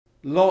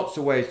Lots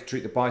of ways to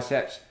treat the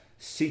biceps.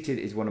 Seated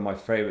is one of my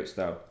favorites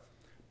though.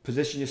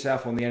 Position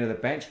yourself on the end of the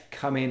bench,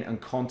 come in and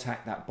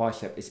contact that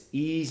bicep. It's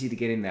easy to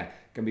get in there.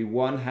 It can be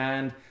one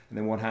hand and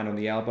then one hand on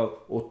the elbow,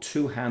 or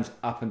two hands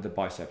up into the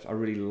biceps. I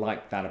really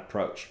like that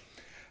approach.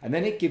 And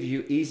then it gives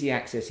you easy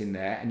access in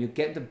there, and you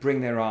get to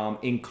bring their arm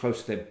in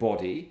close to their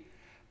body,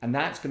 and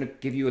that's going to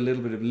give you a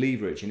little bit of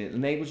leverage, and it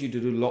enables you to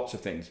do lots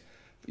of things.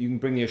 You can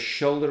bring your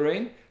shoulder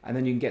in, and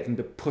then you can get them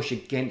to push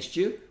against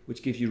you,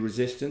 which gives you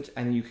resistance,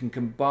 and then you can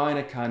combine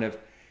a kind of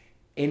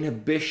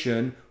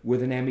inhibition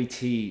with an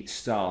MET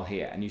style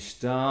here, and you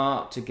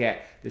start to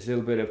get this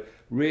little bit of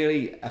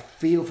really a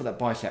feel for that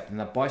bicep, and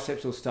the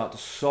biceps will start to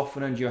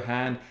soften under your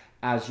hand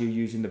as you're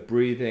using the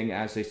breathing,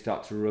 as they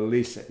start to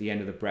release at the end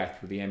of the breath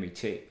with the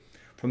MET.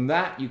 From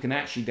that, you can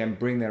actually then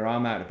bring their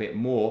arm out a bit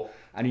more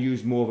and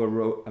use more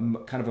of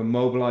a kind of a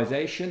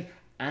mobilization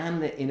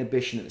and the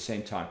inhibition at the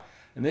same time.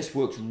 And this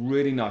works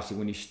really nicely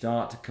when you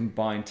start to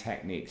combine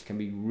techniques. It can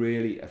be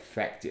really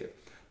effective.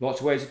 Lots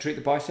of ways to treat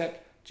the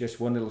bicep.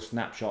 Just one little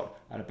snapshot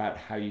about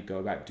how you go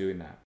about doing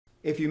that.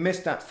 If you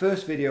missed that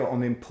first video on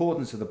the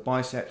importance of the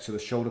biceps to the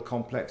shoulder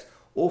complex,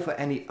 or for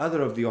any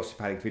other of the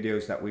osteopathic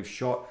videos that we've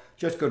shot,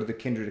 just go to the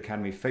Kindred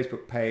Academy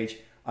Facebook page.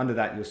 Under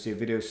that, you'll see a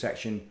video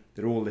section.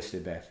 They're all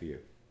listed there for you.